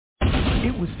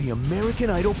It was the American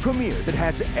Idol premiere that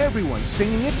has everyone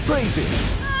singing its praises.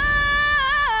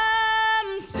 I'm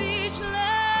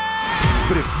speechless.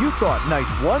 But if you thought night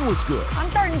one was good, I'm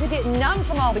starting to get numb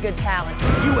from all the good talent.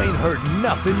 You ain't heard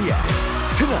nothing yet.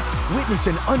 Tonight, witness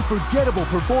an unforgettable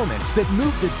performance that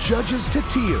moved the judges to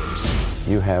tears.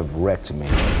 You have wrecked me.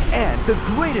 And the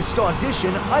greatest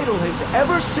audition Idol has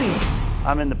ever seen.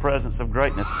 I'm in the presence of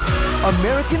greatness.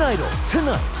 American Idol,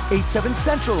 tonight, 8/7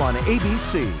 Central on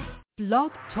ABC.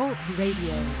 Blog Talk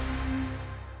Radio.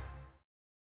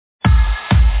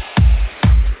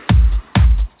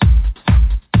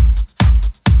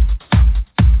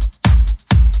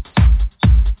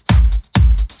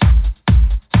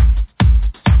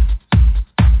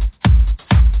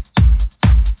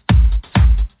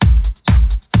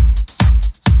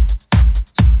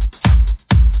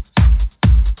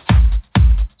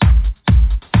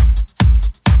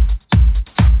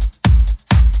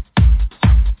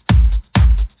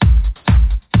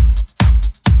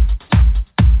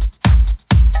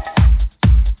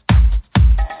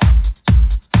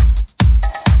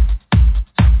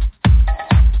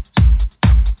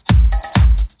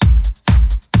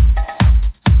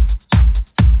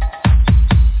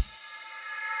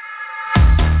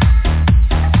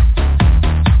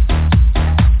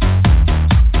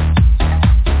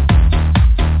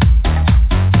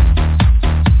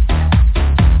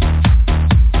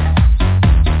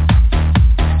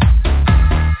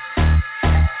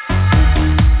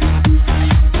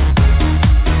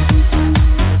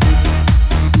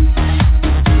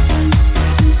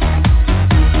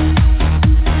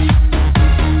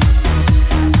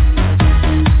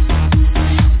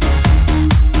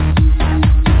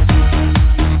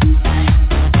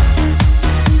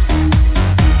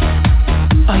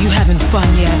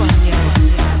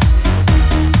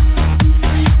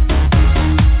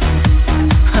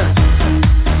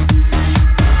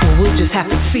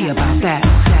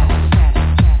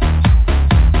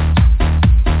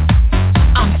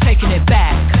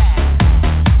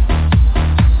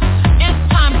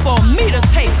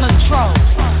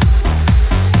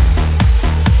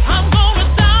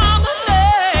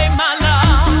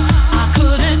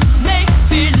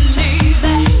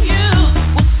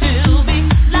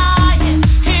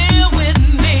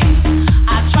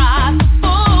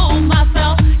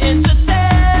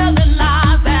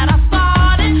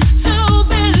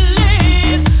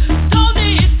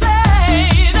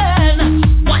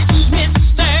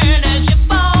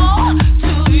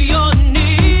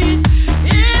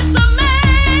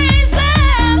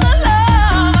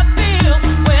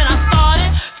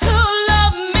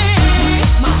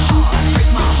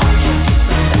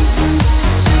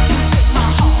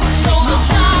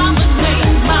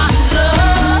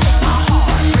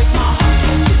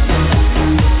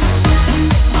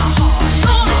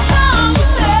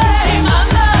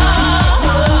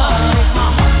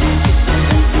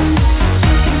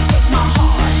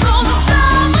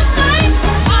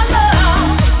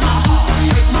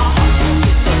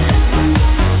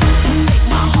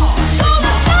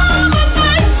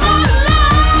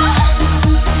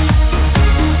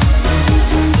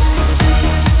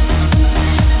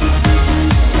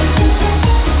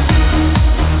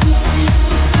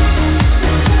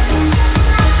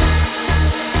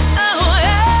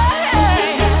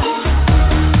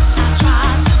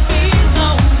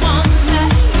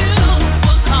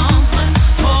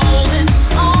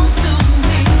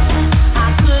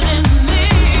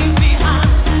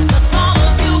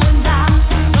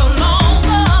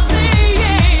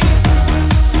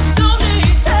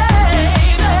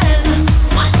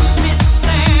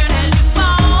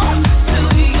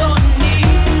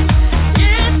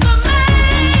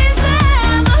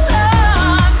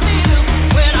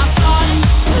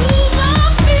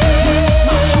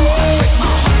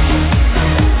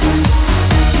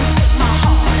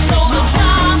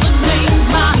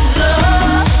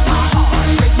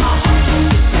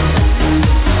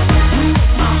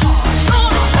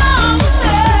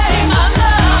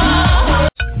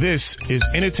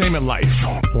 Entertainment Life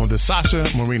on the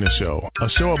Sasha Marina Show, a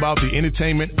show about the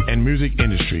entertainment and music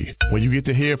industry, where you get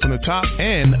to hear from the top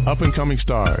and up-and-coming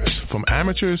stars, from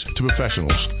amateurs to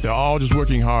professionals. They're all just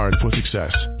working hard for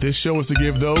success. This show is to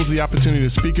give those the opportunity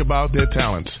to speak about their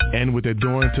talents and what they're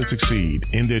doing to succeed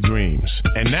in their dreams.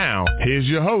 And now, here's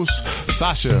your host,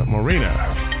 Sasha Marina.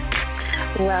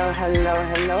 Well, hello,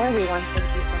 everyone.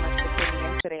 Thank you so much for tuning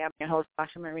in today. I'm your host,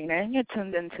 Sasha Marina, and you're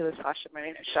tuned into the Sasha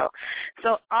Marina Show.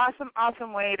 So awesome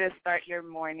way to start your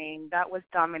morning. That was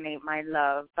Dominate My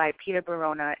Love by Peter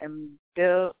Barona and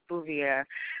Bill Bouvier.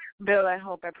 Bill, I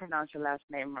hope I pronounced your last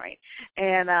name right.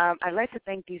 And I'd like to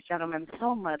thank these gentlemen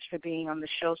so much for being on the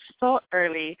show so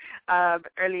early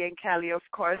in Cali, of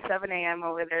course, 7 a.m.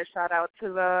 over there. Shout out to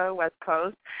the West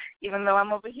Coast. Even though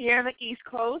I'm over here on the East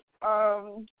Coast,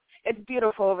 it's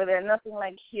beautiful over there, nothing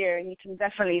like here, and you can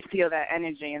definitely feel that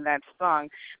energy in that song.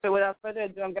 But without further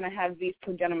ado, I'm going to have these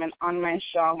two gentlemen on my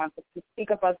show. I want to speak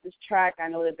about this track. I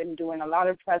know they've been doing a lot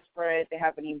of press for it. They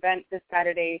have an event this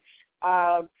Saturday.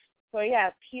 So, yeah,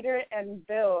 Peter and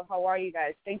Bill, how are you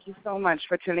guys? Thank you so much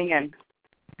for tuning in.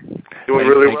 Doing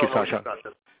really well. Thank you, Sasha.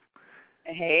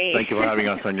 Hey. Thank you for having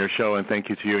us on your show, and thank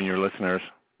you to you and your listeners.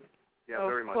 Yeah,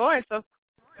 very much. Of course.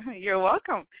 You're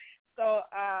welcome. So,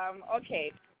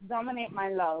 okay, Dominate My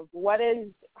Love.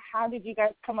 How did you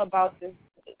guys come about the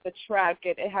track?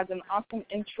 It has an awesome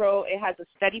intro. It has a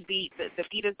steady beat. The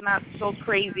beat is not so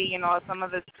crazy, some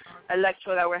of this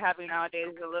electro that we're having nowadays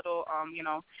is a little,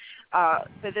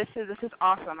 so this is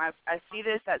awesome. I see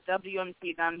this at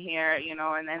WMC down here,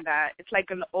 and then that it's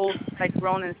like an old, like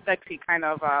grown and sexy kind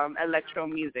of electro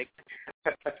music.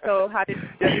 So how did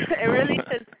it really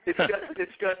is?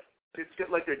 It's got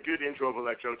like a good intro of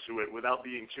electro to it without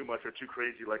being too much or too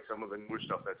crazy like some of the newer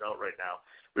stuff that's out right now.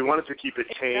 We wanted to keep it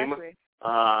tame. Exactly.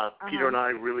 Peter and I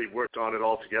really worked on it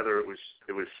all together. It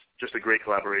was just a great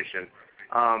collaboration.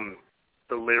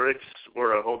 The lyrics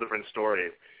were a whole different story.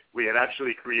 We had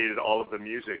actually created all of the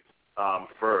music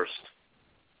first,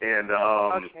 and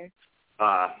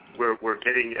we're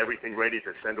getting everything ready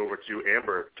to send over to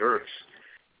Amber Dirks.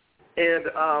 And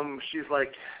she's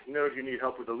like, do you need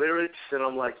help with the lyrics? And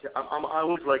I'm like, I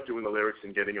always like doing the lyrics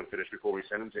and getting them finished before we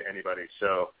send them to anybody.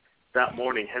 So that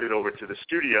morning, headed over to the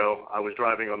studio. I was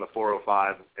driving on the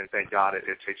 405, and thank God it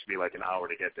takes me like an hour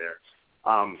to get there.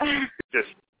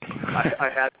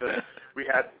 We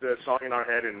had the song in our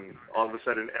head, and all of a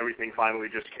sudden everything finally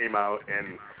just came out,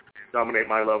 and Dominate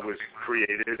My Love was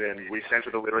created, and we sent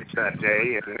her the lyrics that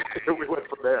day, and we went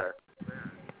from there.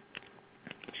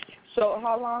 So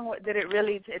how long did it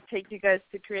really take you guys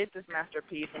to create this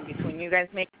masterpiece, in between you guys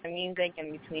making the music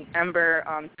and between Amber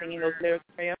singing those lyrics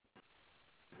for you?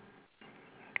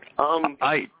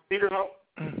 Peter,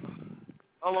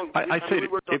 how long did we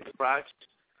work on the tracks?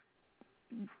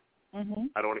 Mm-hmm.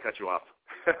 I don't want to cut you off.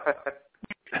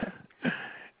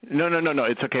 No.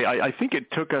 It's okay. I think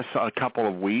it took us a couple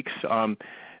of weeks.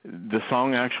 The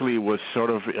song actually was sort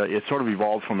of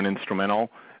evolved from an instrumental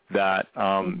that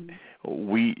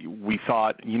we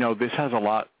thought, this has a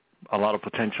lot of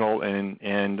potential,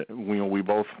 and we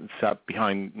both sat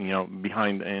behind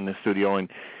in the studio,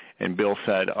 and Bill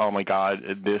said, "Oh my God,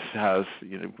 this has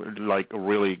like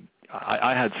really."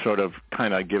 I had sort of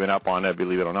kind of given up on it,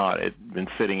 believe it or not. It'd been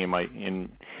sitting in my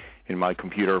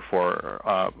computer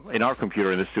in our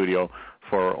computer in the studio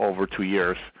for over 2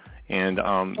 years, and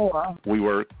we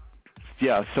were,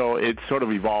 so it sort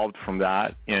of evolved from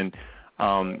that, and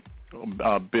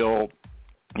Bill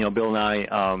and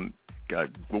I,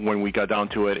 when we got down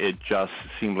to it, it just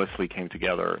seamlessly came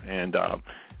together, and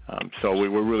so we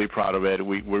were really proud of it.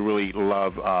 We really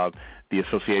love the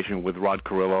association with Rod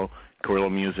Carillo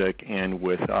Music, and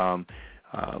with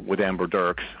Amber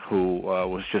Dirks, who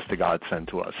was just a godsend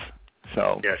to us.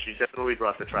 So yeah, she definitely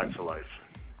brought the track to life.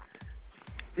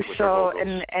 So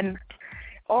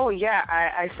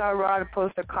I saw Rod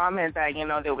post a comment that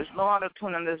there was no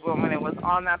auto-tune on this woman. It was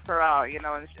all natural,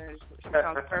 and she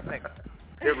sounds perfect.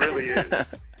 It really is.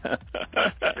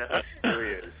 It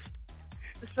really is.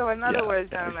 So in other words,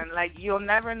 gentlemen, like you'll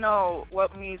never know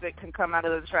what music can come out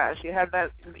of the trash. You had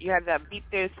that beat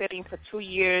there sitting for 2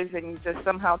 years, and you just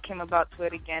somehow came about to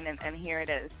it again, and here it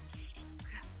is.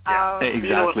 Yeah,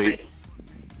 exactly.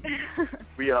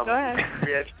 Go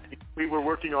ahead. We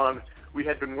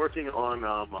had been working on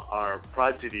our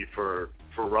Pride CD for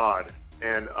Rod,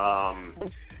 and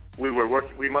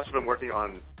we must have been working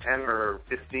on 10 or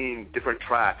 15 different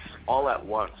tracks all at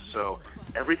once. So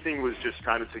everything was just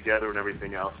kind of together and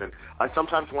everything else. And I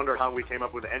sometimes wonder how we came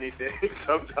up with anything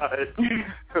sometimes,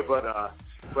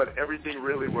 but everything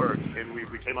really worked, and we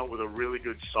came up with a really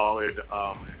good solid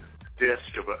disc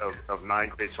of 9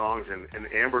 great songs, and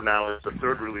Amber now is the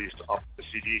third release off the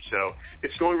CD, so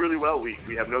it's going really well. We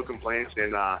have no complaints,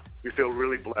 and we feel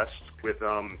really blessed with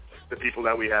the people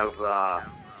that we have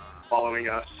following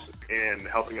us and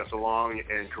helping us along,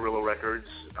 and Carillo Records,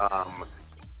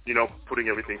 putting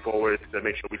everything forward to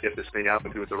make sure we get this thing out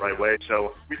and do it the right way.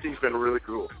 So we think it's been really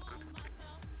cool.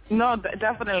 No,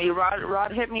 definitely.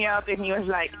 Rod hit me up, and he was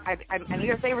like, I need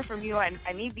a favor from you. I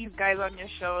need these guys on your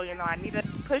show. I need to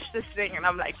push this thing. And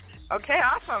I'm like, okay,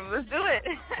 awesome. Let's do it.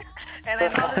 And I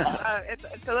know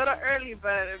it's a little early,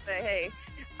 but hey.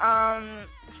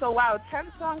 So wow,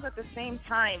 10 songs at the same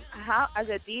time. How, as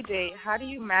a DJ, how do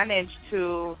you manage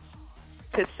to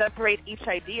separate each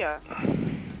idea?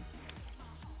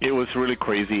 It was really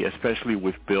crazy, especially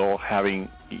with Bill having,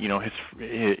 you know,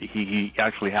 he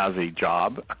actually has a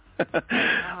job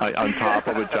on top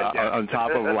of a job, on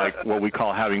top of like what we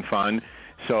call having fun.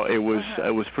 So it was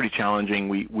pretty challenging.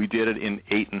 We did it in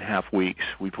 8.5 weeks.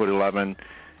 We put 11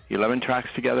 tracks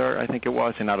together, I think it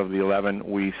was, and out of the 11,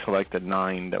 we selected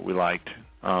 9 that we liked.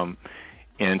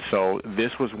 And so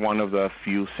this was one of the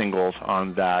few singles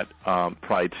on that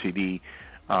Pride CD.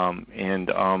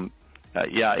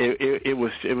 It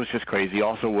was just crazy.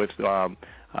 Also with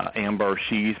Amber,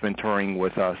 she's been touring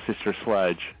with Sister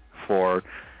Sledge for,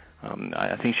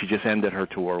 I think she just ended her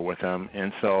tour with them,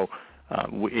 and so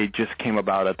it just came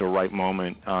about at the right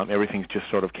moment. Everything just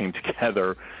sort of came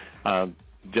together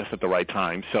just at the right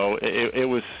time. So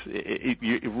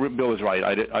Bill is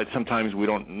right. Sometimes we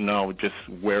don't know just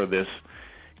where this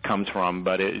comes from,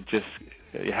 but it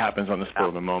happens on the spur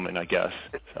of the moment, I guess.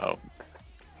 So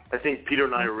I think Peter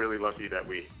and I are really lucky that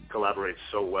we collaborate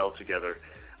so well together.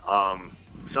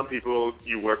 Some people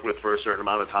you work with for a certain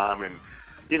amount of time, and,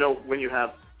 you know, when you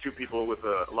have two people with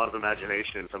a lot of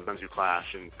imagination, sometimes you clash,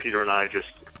 and Peter and I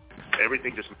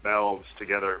everything just melds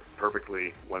together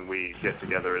perfectly when we get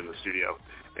together in the studio.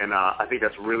 And I think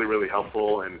that's really, really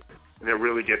helpful, and it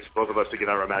really gets both of us to get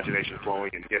our imagination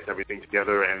flowing and get everything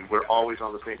together, and we're always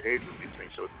on the same page with these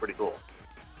things, so it's pretty cool.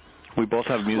 We both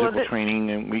have musical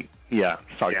training, and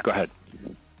go ahead.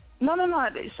 No.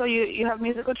 So you have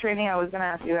musical training. I was going to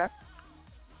ask you that.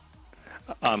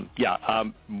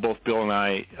 Both Bill and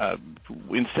I,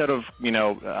 instead of, you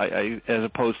know, I as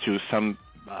opposed to some,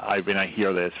 I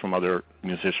hear this from other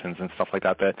musicians and stuff like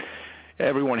that, that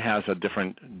everyone has a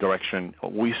different direction.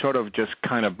 We sort of just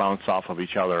kind of bounce off of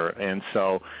each other, and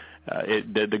so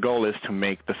the goal is to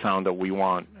make the sound that we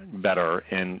want better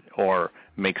or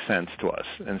make sense to us,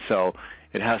 and so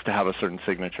it has to have a certain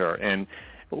signature. And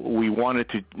we wanted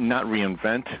to not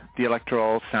reinvent the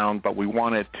electro sound, but we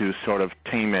wanted to sort of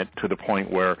tame it to the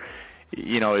point where,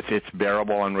 you know, it's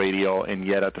bearable on radio, and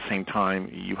yet at the same time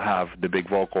you have the big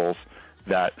vocals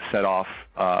that set off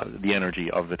the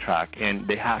energy of the track, and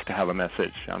they have to have a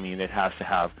message. I mean, it has to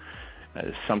have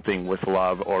something with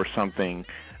love or something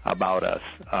about us,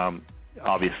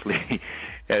 obviously,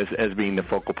 as being the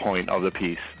focal point of the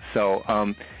piece. So,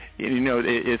 you know,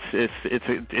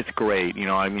 it's great. You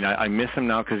know, I mean, I miss him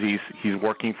now because he's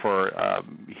working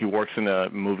he works in the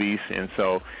movies, and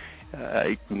so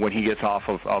when he gets off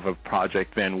of a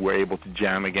project, then we're able to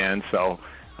jam again. So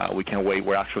we can't wait.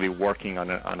 We're actually working on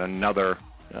another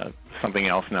something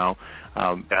else now.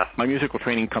 My musical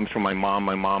training comes from my mom.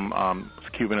 My mom is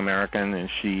Cuban American, and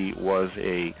she was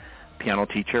a piano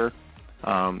teacher,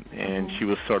 and she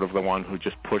was sort of the one who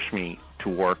just pushed me to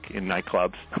work in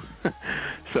nightclubs.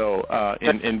 So,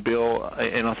 and Bill,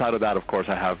 and outside of that, of course,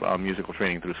 I have musical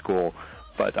training through school,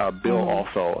 but Bill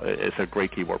also is a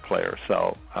great keyboard player,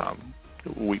 so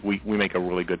we make a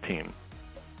really good team.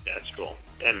 Yeah, it's cool.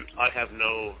 And I have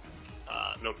no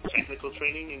technical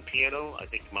training in piano. I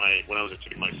think when I was a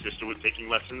kid, my sister was taking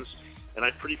lessons, and I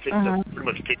pretty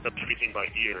much picked up everything by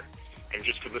ear, and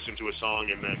just could listen to a song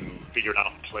and then figure out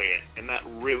how to play it. And that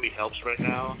really helps right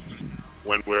now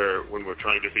when we're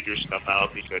trying to figure stuff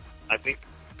out, because I think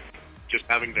just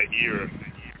having that ear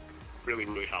really,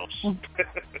 really helps.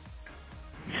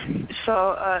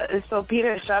 So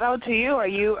Peter, shout out to you. Are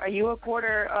you a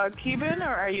quarter Cuban,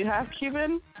 or are you half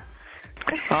Cuban?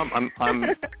 I'm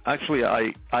actually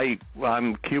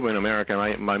I'm Cuban American.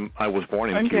 I was born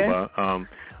in Cuba. Awesome.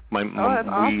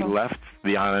 We left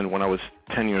the island when I was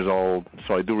 10 years old,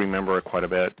 so I do remember it quite a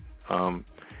bit. And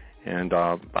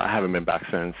I haven't been back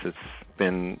since. It's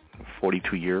been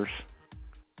 42 years.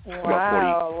 Wow.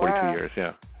 About 42 years,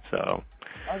 yeah. So.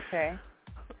 Okay.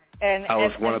 And I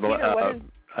was one of the. Peter,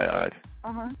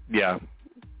 Yeah.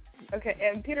 Okay,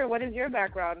 and Peter, what is your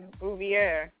background?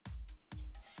 Bouvier.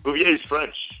 Bouvier is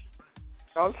French.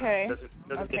 Okay.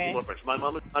 Doesn't get any more French. My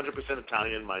mom is 100%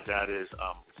 Italian. My dad is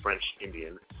French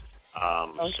Indian.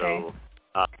 So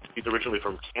he's originally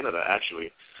from Canada,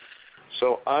 actually.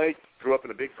 So I grew up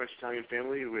in a big French Italian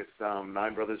family with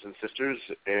 9 brothers and sisters,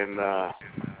 and I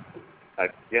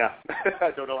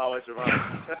don't know how I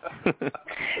survived.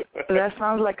 That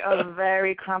sounds like a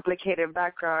very complicated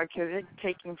background, because you're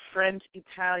taking French,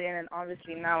 Italian, and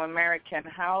obviously now American.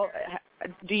 How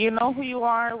do you know who you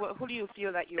are? Who do you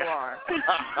feel that you are?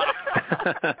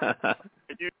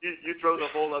 You throw the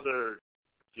whole other,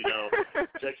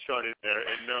 sex chart in there,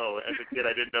 and no, as a kid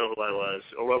I didn't know who I was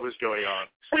or what was going on.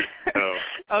 So,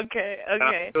 Okay.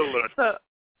 I'm still learning.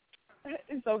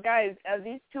 So guys,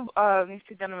 these two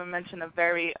gentlemen mentioned a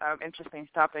very interesting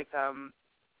topic.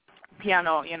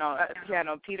 Piano,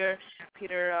 piano. Peter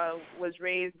was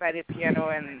raised by the piano,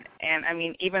 and I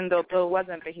mean, even though Bill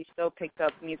wasn't, but he still picked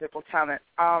up musical talent.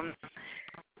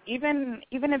 Even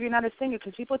if you're not a singer,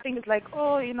 because people think it's like,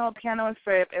 oh, piano is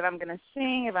for if I'm going to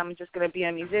sing, if I'm just going to be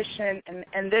a musician,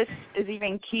 and this is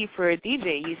even key for a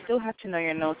DJ. You still have to know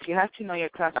your notes. You have to know your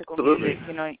classical music,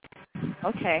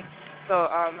 Okay. So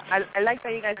I like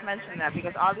that you guys mentioned that,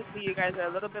 because obviously you guys are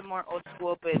a little bit more old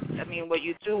school, but I mean, what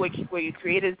you do, what you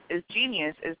create is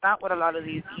genius. It's not what a lot of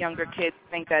these younger kids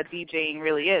think that DJing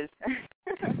really is.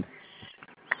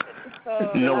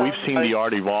 So, we've seen the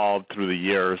art evolve through the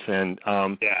years, and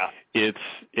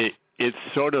it's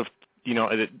sort of,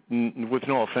 with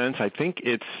no offense, I think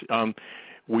it's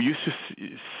we used to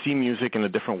see music in a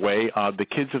different way. The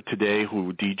kids of today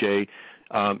who DJ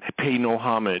pay no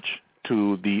homage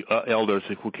to the elders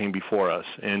who came before us.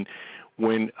 And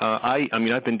when I've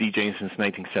been DJing since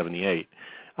 1978.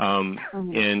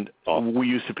 And we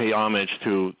used to pay homage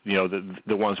to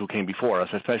the ones who came before us,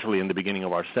 especially in the beginning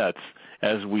of our sets,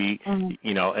 as we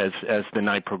as the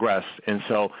night progressed. And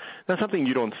so that's something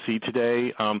you don't see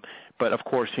today. But of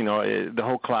course, the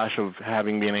whole clash of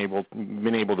been able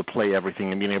to play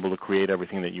everything and being able to create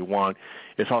everything that you want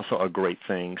is also a great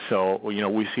thing. So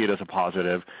we see it as a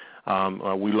positive.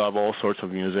 We love all sorts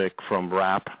of music, from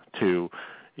rap to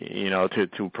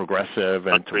progressive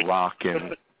and to rock,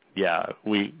 and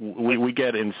we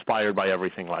get inspired by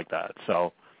everything like that.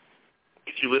 So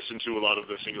if you listen to a lot of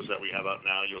the singles that we have out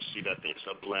now, you'll see that there's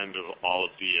a blend of all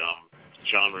of the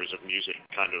genres of music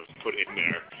kind of put in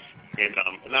there, and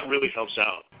that really helps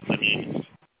out. I mean,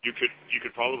 you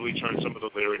could probably turn some of the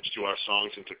lyrics to our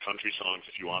songs into country songs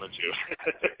if you wanted to.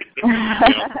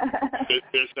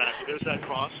 There's that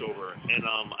crossover, and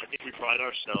I think we pride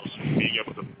ourselves in being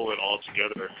able to pull it all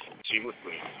together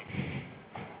seamlessly.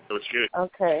 So it's good.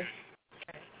 Okay.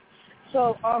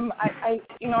 So I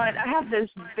have this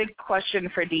big question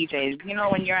for DJs.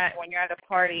 When you're at a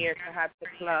party or perhaps a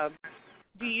club,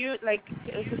 do you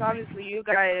because obviously you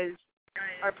guys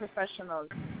are professionals.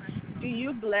 Do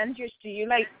you blend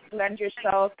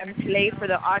yourself and play for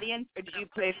the audience, or do you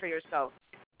play for yourself?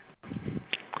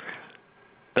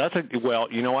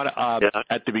 You know what?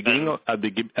 At the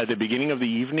beginning of the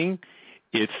evening,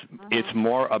 it's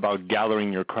more about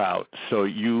gathering your crowd. So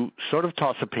you sort of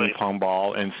toss a ping pong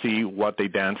ball and see what they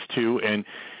dance to, and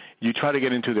you try to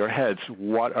get into their heads.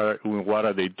 What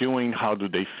are they doing? How do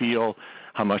they feel?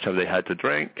 How much have they had to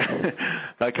drink?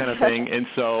 That kind of thing. And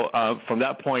so from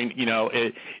that point,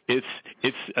 it's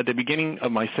at the beginning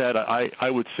of my set, I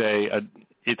would say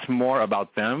it's more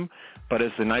about them. But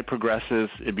as the night progresses,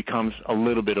 it becomes a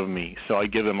little bit of me. So I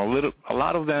give them a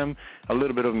lot of them, a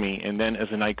little bit of me, and then as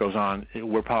the night goes on,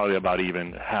 we're probably about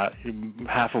even,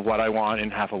 half of what I want and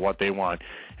half of what they want.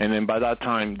 And then by that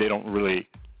time, they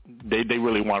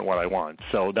really want what I want.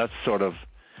 So that's sort of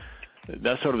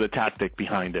the tactic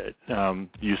behind it.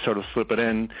 You sort of slip it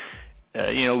in,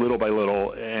 little by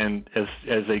little, and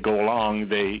as they go along,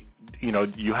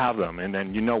 you have them, and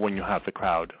then when you have the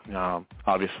crowd.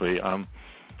 Obviously,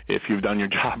 if you've done your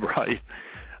job right.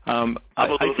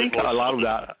 I think a lot of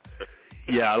that,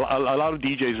 a lot of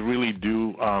DJs really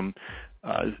do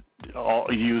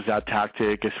use that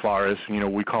tactic as far as,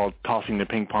 we call tossing the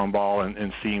ping pong ball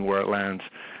and seeing where it lands.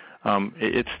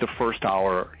 It's the first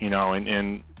hour,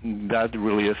 and that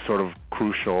really is sort of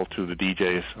crucial to the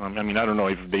DJs. I mean, I don't know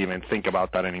if they even think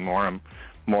about that anymore. I'm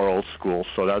more old school,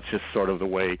 so that's just sort of the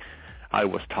way I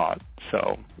was taught.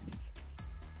 So,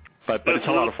 but it's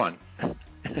a lot of fun.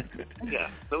 Yeah,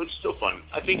 no, it's still fun.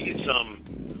 I think it's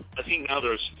I think now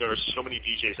there are so many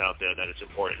DJs out there that it's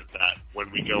important that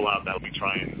when we go out that we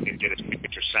try and get a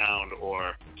signature sound,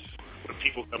 or when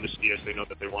people come to see us, they know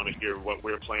that they want to hear what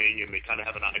we're playing and they kind of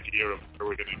have an idea of where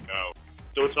we're going to go.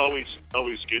 So it's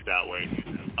always good that way.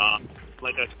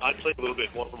 Like I play a little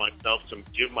bit more for myself to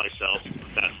give myself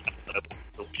that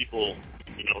so people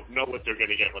know what they're going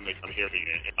to get when they come hear me.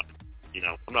 And,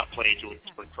 I'm not playing to a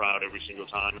different crowd every single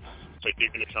time. It's like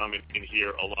you're going to come and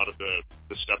hear a lot of the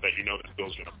stuff that that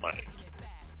Bill's going to play.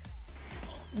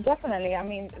 Definitely. I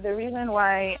mean, the reason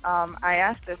why I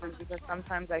ask this is because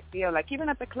sometimes I feel like even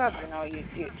at the club,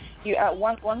 you at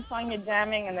one song you're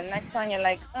jamming, and the next song you're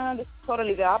like, this is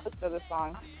totally the opposite of the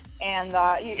song, and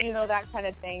that kind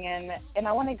of thing. And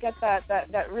I want to get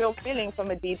that real feeling from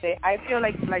a DJ. I feel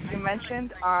like you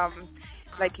mentioned,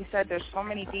 like you said, there's so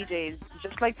many DJs,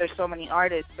 just like there's so many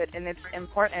artists, and it's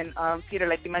important, Peter,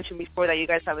 like you mentioned before, that you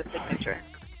guys have a signature.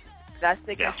 That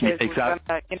signature is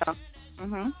exactly.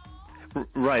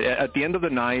 Right. At the end of the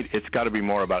night, it's got to be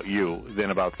more about you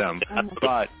than about them.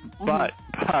 But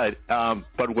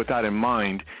with that in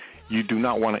mind, you do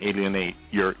not want to alienate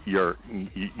your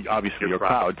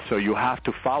crowd. So you have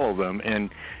to follow them, and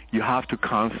you have to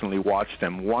constantly watch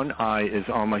them. One eye is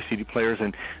on my CD players,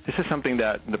 and this is something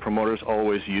that the promoters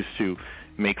always used to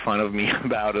make fun of me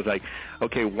about. Is like,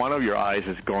 okay, one of your eyes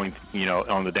is going,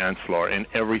 on the dance floor, and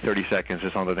every 30 seconds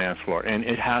it's on the dance floor, and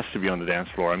it has to be on the dance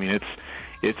floor. I mean,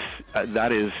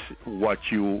 that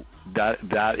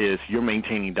is you're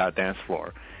maintaining that dance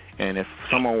floor. And if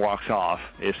someone walks off,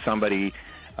 if somebody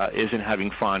isn't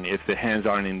having fun, if the hands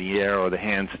aren't in the air, or the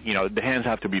hands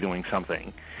have to be doing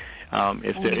something.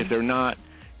 If they're not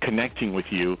connecting with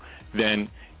you, then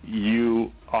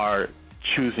you are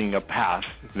choosing a path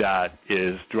that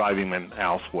is driving them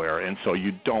elsewhere, and so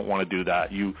you don't want to do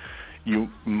that. You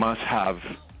must have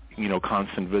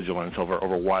constant vigilance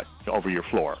over your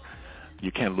floor.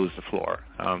 You can't lose the floor.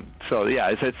 So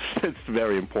yeah, it's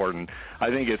very important. I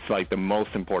think it's like the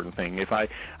most important thing. If I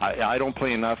don't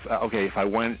play enough, okay. If I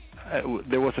went,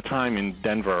 there was a time in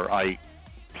Denver I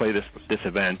played this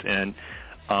event, and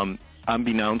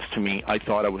unbeknownst to me, I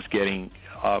thought I was getting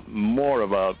more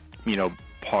of a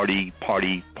party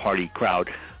crowd,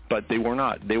 but they were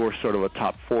not. They were sort of a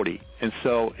top 40, and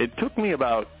so it took me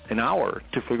about an hour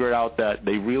to figure out that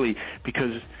they really,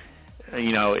 because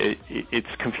it's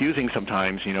confusing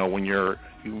sometimes, when you're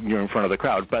in front of the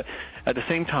crowd. But at the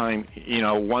same time,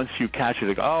 once you catch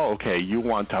it, oh, okay, you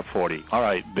want top 40. All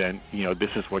right, then, this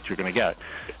is what you're going to get.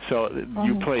 So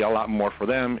you play a lot more for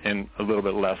them and a little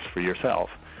bit less for yourself.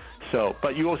 So,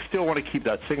 but you will still want to keep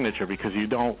that signature, because you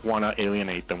don't want to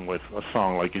alienate them with a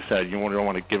song, like you said. You don't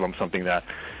want to give them something that,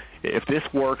 if this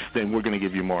works, then we're going to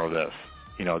give you more of this.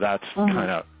 That's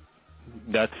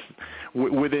that's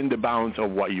within the bounds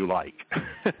of what you like.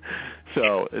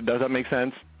 So does that make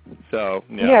sense? So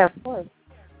yeah, of course.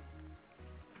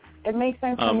 It makes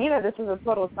sense to me that this is a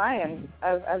total science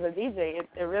as a DJ.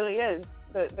 It really is.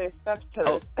 There's steps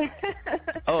to this.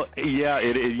 Oh yeah,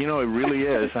 it really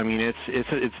is. I mean,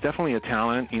 it's definitely a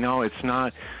talent. It's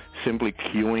not simply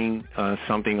cueing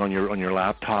something on your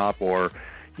laptop, or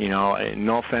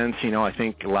no offense. I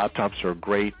think laptops are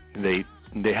great.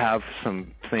 They have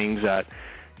some things that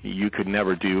you could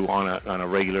never do on a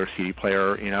regular CD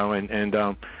player,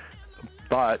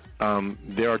 but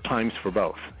there are times for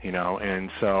both, and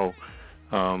so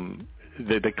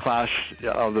the clash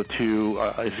of the two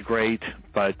is great,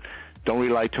 but don't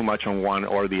rely too much on one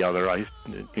or the other. I've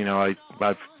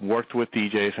worked with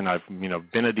DJs, and I've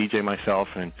been a DJ myself,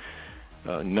 and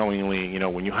knowingly,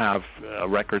 when you have a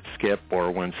record skip,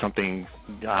 or when something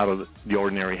out of the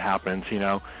ordinary happens,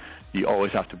 you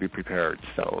always have to be prepared.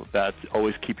 So that's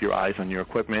always keep your eyes on your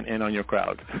equipment and on your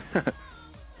crowd.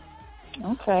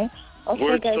 Okay,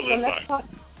 Words guys. to So live let's by. talk.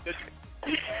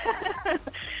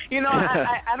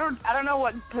 I don't know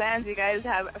what plans you guys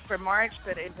have for March,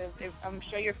 but if I'm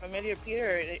sure you're familiar,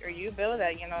 Peter, or you, Bill,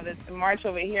 that the March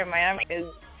over here in Miami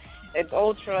it's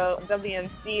ultra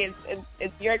WNC.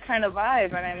 It's your kind of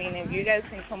vibe, and I mean, if you guys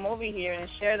can come over here and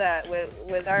share that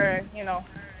with our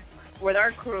with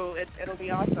our crew, it'll be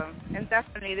awesome. And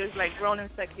definitely, there's like grown and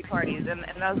sexy parties, and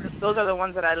those are the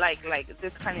ones that I like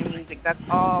this kind of music. That's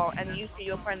all. And usually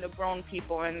you'll find the grown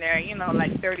people in there,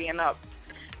 like 30 and up.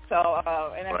 So,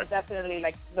 and it's definitely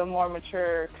like the more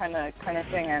mature kind of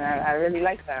thing, and I really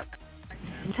like that.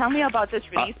 Tell me about this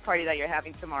release party that you're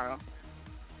having tomorrow.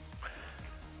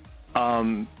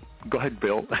 Go ahead,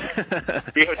 Bill.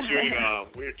 We're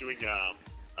doing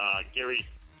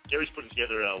Gary's putting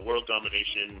together a world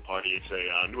domination party. It's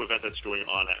a new event that's going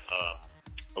on at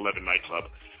 11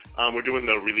 Nightclub. We're doing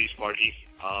the release party.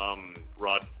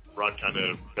 Rod kind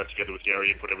of got together with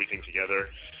Gary and put everything together.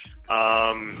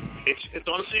 It's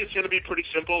honestly, it's going to be pretty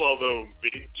simple, although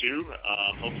big too.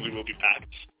 Hopefully we'll be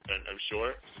packed, I'm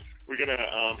sure. We're going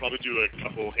to probably do a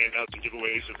couple handouts and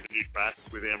giveaways of the new tracks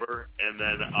with Amber, and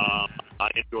then I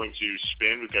am going to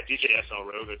spin. We've got DJ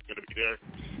SRO that's going to be there,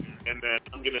 and then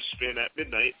I'm going to spin at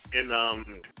midnight and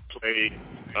play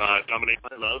Dominate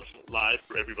My Love live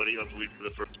for everybody, I believe for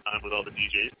the first time with all the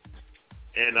DJs.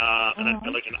 And I've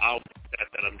got like an album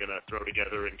that I'm going to throw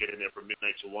together and get in there from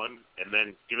midnight to 1, and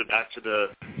then give it back to the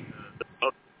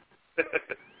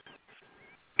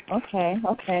Okay.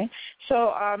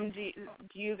 So, do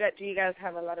you guys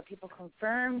have a lot of people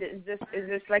confirmed? Is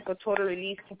this like a total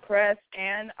release to press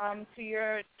and to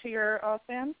your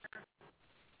fans?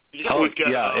 Yeah, we've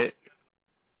got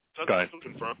go ahead.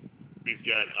 Confirmed. We've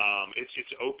got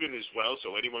it's open as well,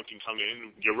 so anyone can come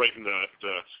in. You're right in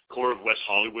the core of West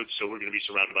Hollywood, so we're going to be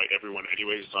surrounded by everyone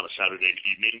anyways. It's on a Saturday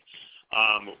evening.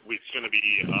 It's going to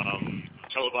be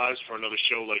televised for another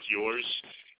show like yours,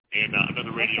 and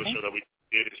another radio show that we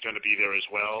did is going to be there as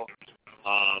well,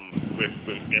 with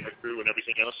Gamma Crew and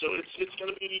everything else. So it's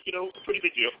going to be, you know, a pretty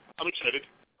big deal. I'm excited.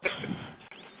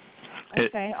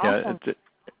 Okay, awesome. Yeah,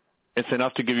 it's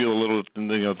enough to give you a little, you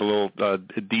know, the little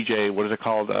DJ, what is it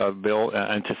called, Bill,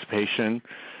 anticipation.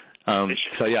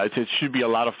 So yeah, it should be a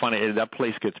lot of fun. That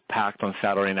place gets packed on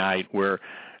Saturday night. We're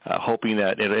hoping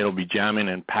that it'll be jamming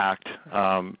and packed.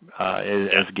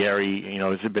 As Gary, you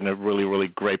know, has been a really, really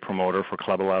great promoter for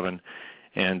Club 11,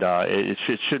 and it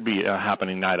should be a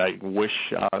happening night. I wish,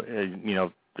 you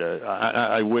know,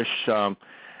 I wish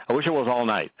it was all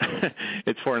night.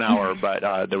 It's for an hour,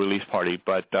 but the release party.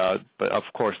 But of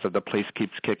course, the place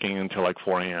keeps kicking until like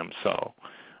 4 a.m. So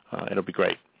it'll be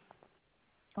great.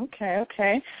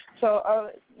 Okay. So,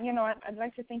 you know, I'd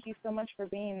like to thank you so much for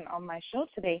being on my show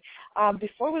today.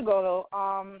 Before we go,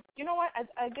 though, you know what?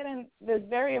 I get in this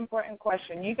very important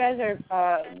question. You guys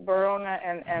are Verona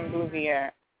and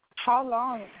Bouvier. How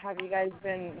long have you guys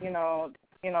been, you know,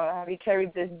 have you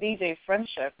carried this DJ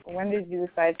friendship? When did you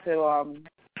decide to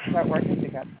start working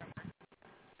together?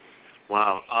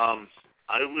 Wow.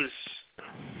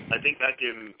 I think back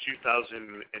in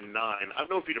 2009, I've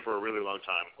known Peter for a really long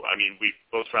time. I mean, we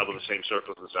both traveled the same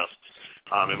circles and stuff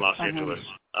in Los Angeles.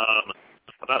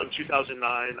 About in 2009,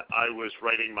 I was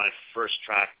writing my first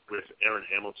track with Aaron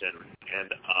Hamilton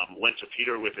and went to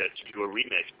Peter with it to do a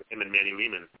remix with him and Manny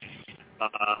Lehman.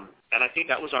 And I think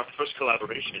that was our first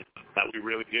collaboration that we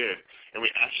really did. And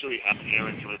we actually had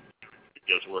Aaron come in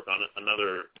to work on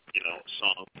another, you know,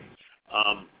 song.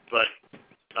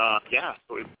 Yeah,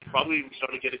 so we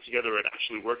started getting together and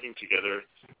actually working together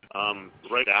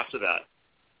right after that.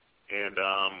 And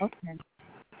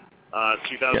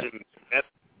 2010,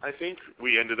 I think,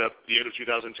 we ended up, the end of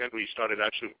 2010, we started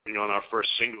actually working on our first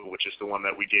single, which is the one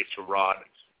that we gave to Rod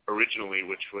originally,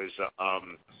 which was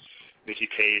Nikki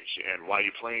Page and Why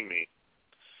You Playing Me.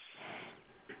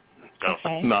 So.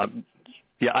 Okay.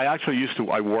 Yeah,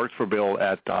 I worked for Bill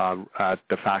at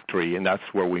the factory, and that's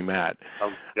where we met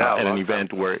at an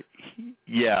event where,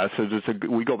 so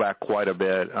we go back quite a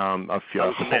bit, a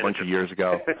whole bunch of years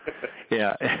ago.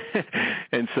 Yeah,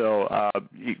 and so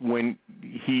when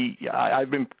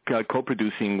I've been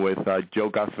co-producing with Joe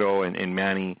Guthrow and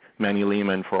Manny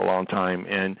Lehman for a long time,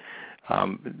 and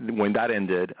when that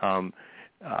ended,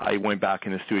 I went back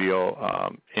in the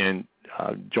studio and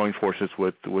joined forces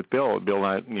with Bill. Bill and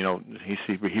I, you know, he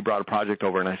brought a project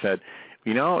over, and I said,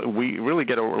 you know, we really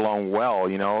get along well,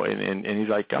 you know, and he's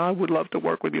like, I would love to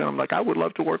work with you. And I'm like, I would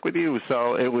love to work with you.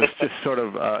 So it was just sort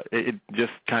of, it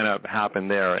just kind of happened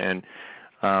there. And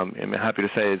I'm happy to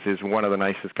say he's one of the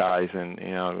nicest guys, and,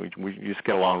 you know, we just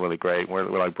get along really great. We're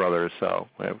like brothers, so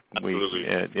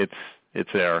it's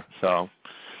there. So,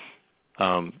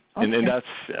 and that's,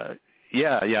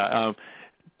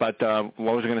 but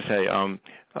what was I going to say?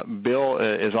 Bill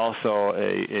is also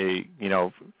a you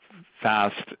know,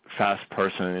 fast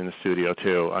person in the studio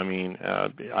too. I mean,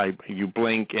 you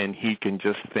blink and he can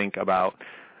just think about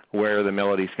where the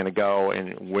melody's going to go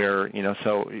and where, you know.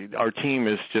 So our team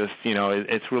is just, you know,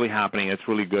 it's really happening. It's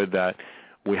really good that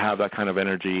we have that kind of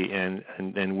energy, and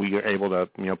we are able to,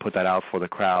 you know, put that out for the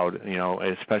crowd, you know,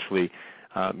 especially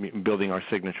building our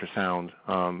signature sound,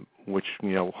 which,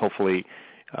 you know, hopefully.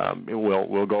 It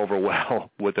will go over well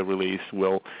with the release.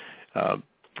 And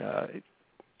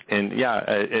yeah,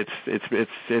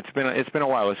 it's been a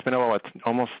while. It's been about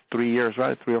almost 3 years,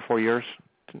 right? 3 or 4 years,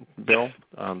 Bill.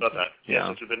 About that. Yeah,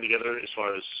 since we've been together, as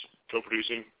far as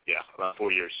co-producing, about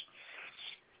 4 years.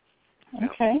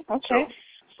 Okay.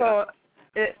 So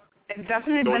it's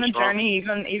definitely been a journey,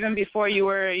 even before you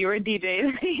were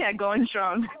DJ. Yeah, going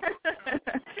strong.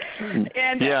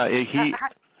 And go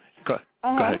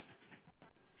ahead.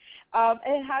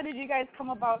 And how did you guys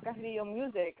come about Carillo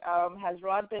Music? Has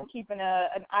Rod been keeping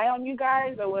an eye on you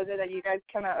guys, or was it that you guys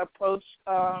kind of approached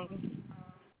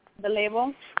the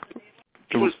label?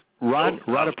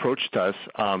 Rod approached us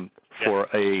for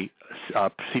a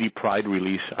CD Pride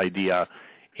release idea,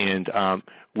 and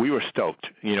we were stoked.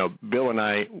 You know, Bill and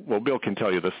I, well, Bill can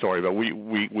tell you the story, but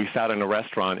we sat in a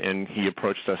restaurant, and he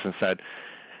approached us and said,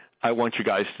 I want you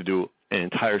guys to do an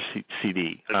entire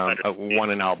CD,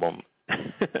 an album.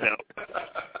 It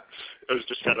was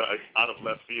just kind of out of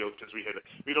left field because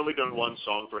we'd only done one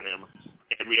song for him,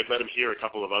 and we had let him hear a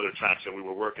couple of other tracks that we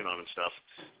were working on and stuff.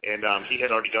 And he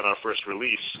had already done our first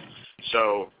release,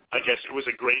 so I guess it was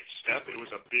a great step. It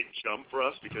was a big jump for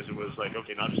us because it was like,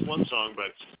 okay, not just one song,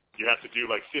 but you have to do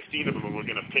like 15 of them, and we're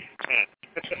going to pick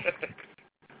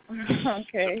 10.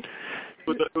 Okay.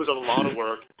 It was a lot of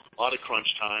work, a lot of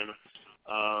crunch time.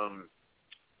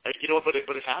 you know, but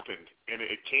it happened, and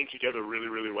it came together really,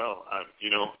 really well. You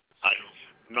know,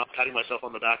 I'm not patting myself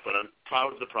on the back, but I'm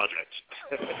proud of the project.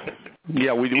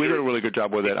 Yeah, we did a really good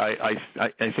job with it. I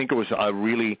think it was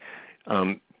really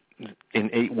in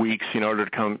 8 weeks, in order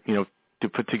to come, you know, to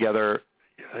put together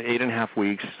 8.5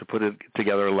 weeks to put it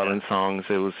together 11 songs.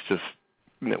 It was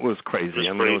crazy.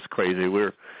 It was crazy.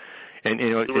 We're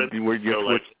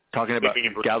talking about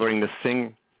gathering the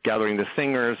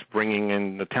singers, bringing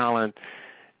in the talent,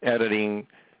 editing,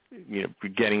 you know,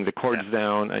 getting the chords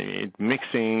down,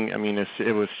 mixing. I mean,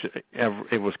 it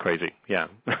was crazy. Yeah.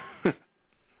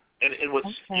 And what's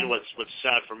you know what's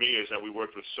sad for me is that we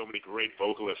worked with so many great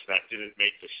vocalists that didn't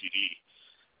make the CD,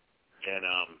 and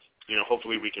you know,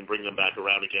 hopefully we can bring them back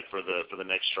around again for the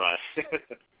next try.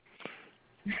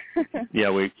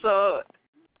 Yeah, So,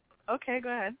 okay, go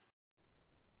ahead.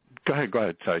 Go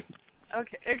ahead. Sorry.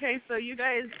 Okay. So you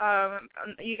guys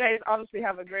obviously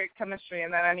have a great chemistry,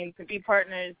 and then I mean, to be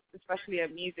partners, especially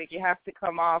in music, you have to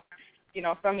come off, you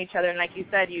know, from each other. And like you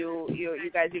said, you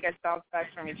guys bounce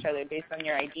back from each other based on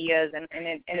your ideas, and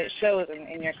it shows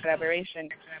in your collaboration.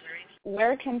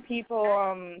 Where can people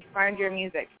find your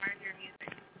music?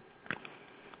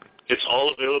 It's all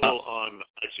available on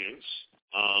iTunes.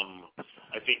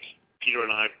 I think Peter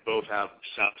and I both have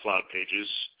SoundCloud pages.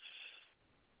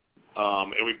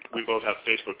 And we both have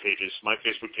Facebook pages. My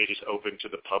Facebook page is open to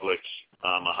the public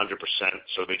 100%,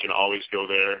 so they can always go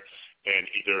there and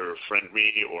either friend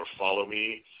me or follow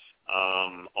me.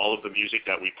 All of the music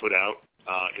that we put out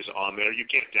is on there. You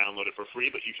can't download it for free,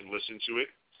 but you can listen to it.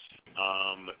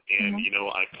 And, you know,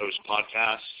 I post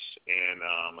podcasts, and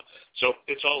so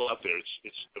it's all up there.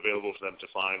 It's available for them to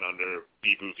find under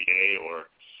BBouvier or...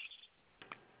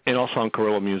 And also on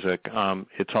Carillo Music.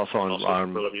 It's also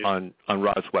on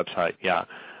Rod's website, yeah.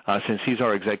 Since he's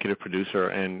our executive producer,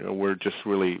 and we're just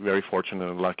really very fortunate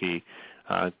and lucky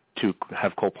to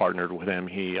have co-partnered with him.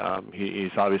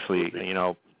 He's obviously, you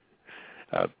know,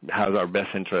 has our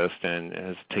best interest and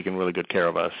has taken really good care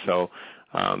of us. So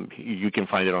you can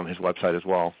find it on his website as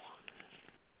well.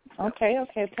 Okay,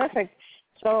 perfect.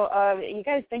 So, you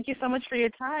guys, thank you so much for your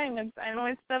time. I know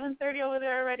it's 7:30 over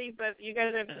there already, but you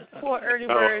guys are poor early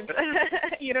birds.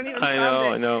 You don't even sound it.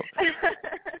 I know.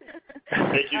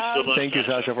 Thank you so much. Thank you,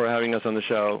 Sasha, for having us on the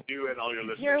show. You and all your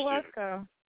listeners. You're welcome.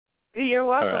 You're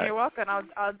welcome. Right. You're welcome.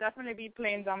 I'll definitely be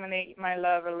playing "Dominate My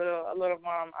Love" a little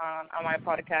more on my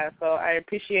podcast. So I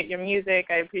appreciate your music.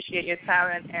 I appreciate your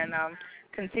talent, and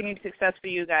continued success for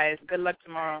you guys. Good luck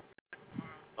tomorrow.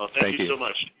 Oh, thank you so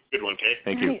much. Good one, Kay.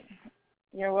 Thank you.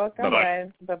 You're welcome, Bye-bye.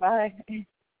 guys. Bye-bye.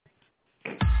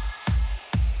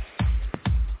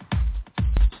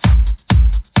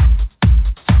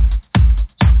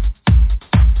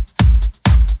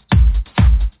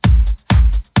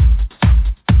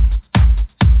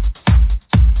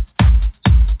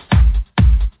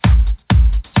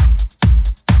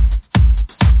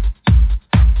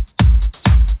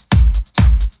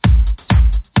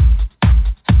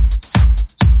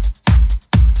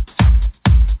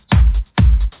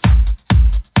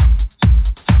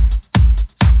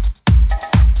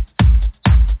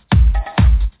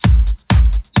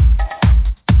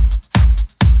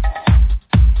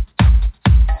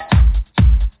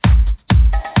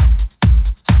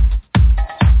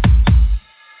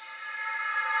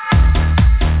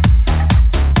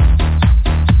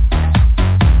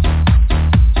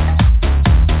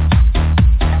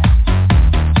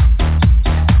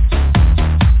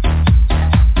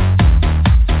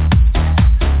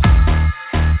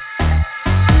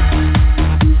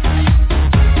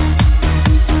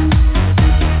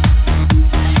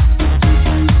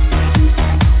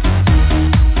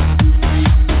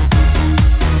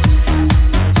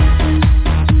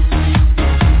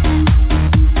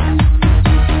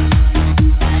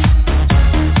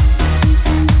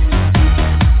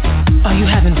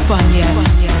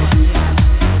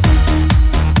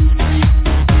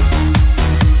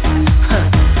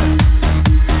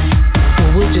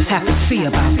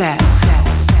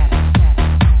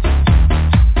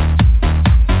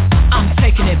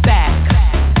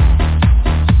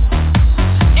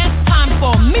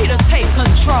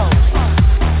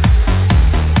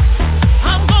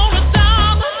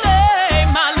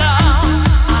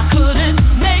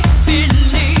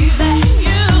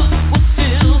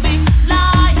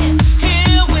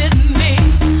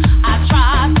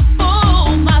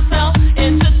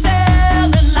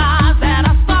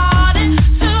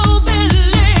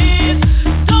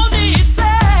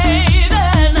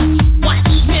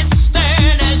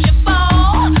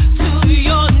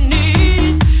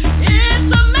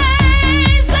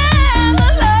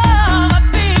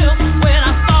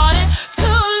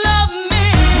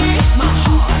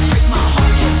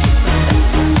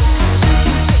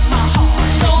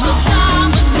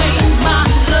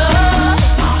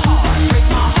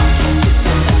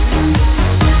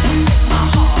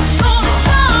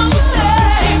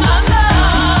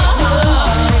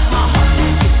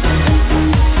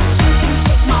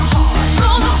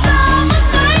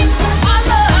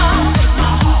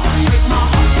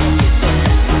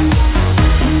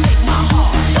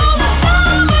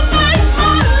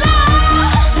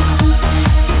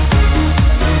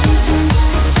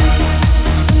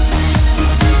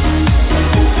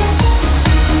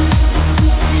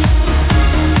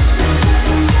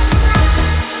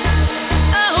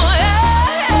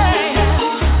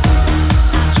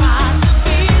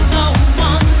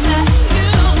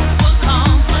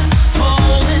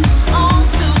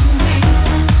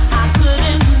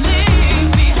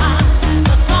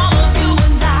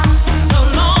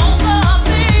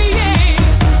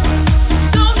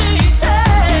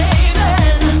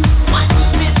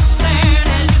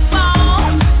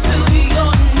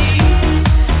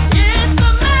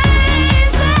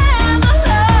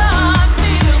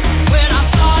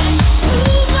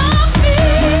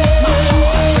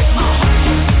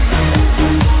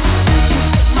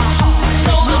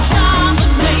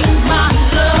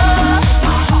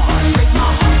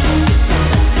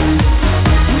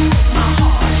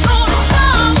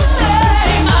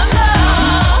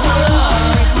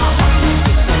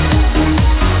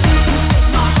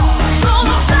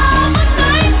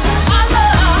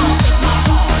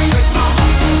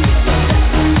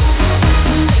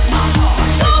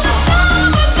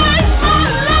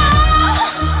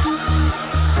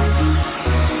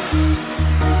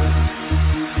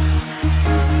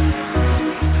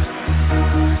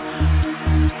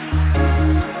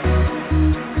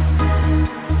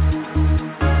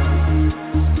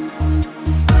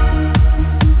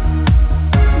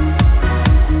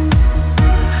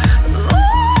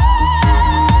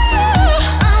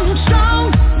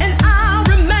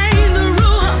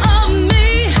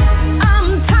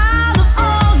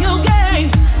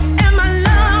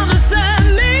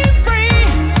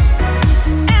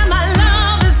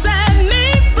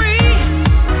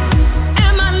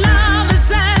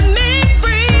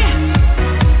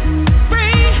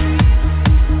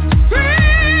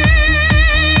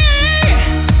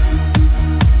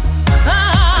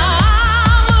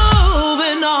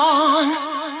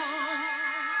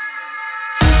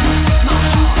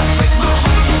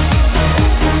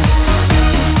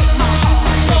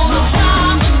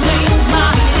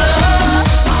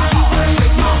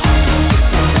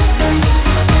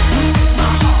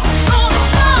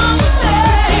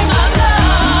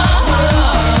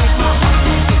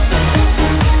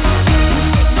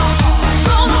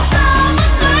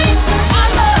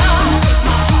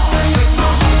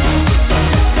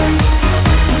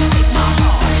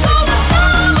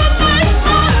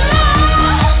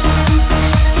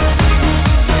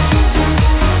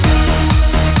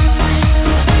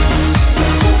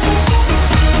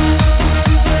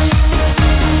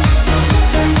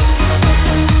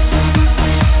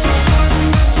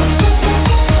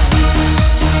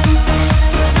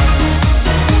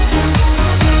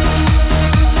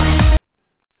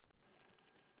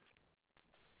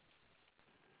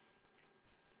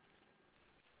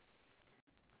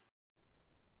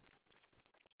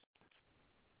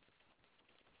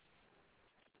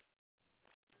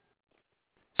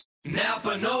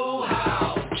 Napa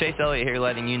know-how. Chase Elliott here,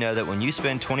 letting you know that when you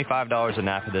spend $25 at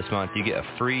Napa this month, you get a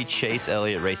free Chase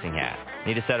Elliott racing hat.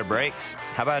 Need a set of brakes?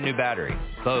 How about a new battery?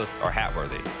 Both are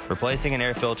hat-worthy. Replacing an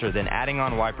air filter, then adding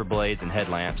on wiper blades and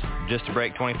headlamps just to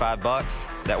break $25?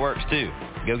 That works too.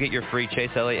 Go get your free Chase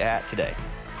Elliott hat today.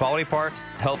 Quality parts,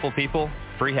 helpful people,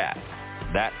 free hats.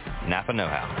 That's Napa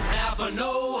know-how. Napa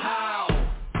know-how.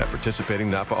 At participating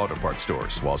Napa Auto Parts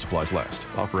stores while supplies last.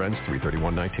 Offer ends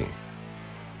 3/31/19.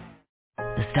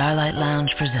 The Starlight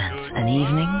Lounge presents An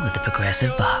Evening with the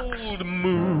Progressive Box. Old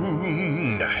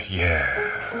moon, yeah.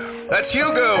 That's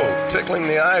Hugo, tickling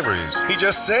the ivories. He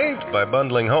just saved by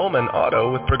bundling home and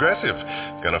auto with Progressive.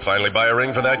 Gonna finally buy a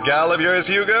ring for that gal of yours,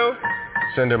 Hugo?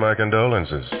 Send her my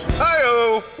condolences.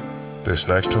 Hi-oh! This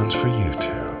next one's for you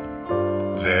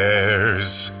two.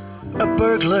 There's a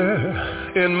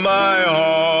burglar in my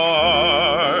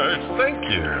heart. Thank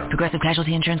you. Progressive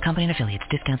Casualty Insurance Company and affiliates.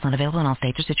 Discounts not available in all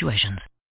states or situations.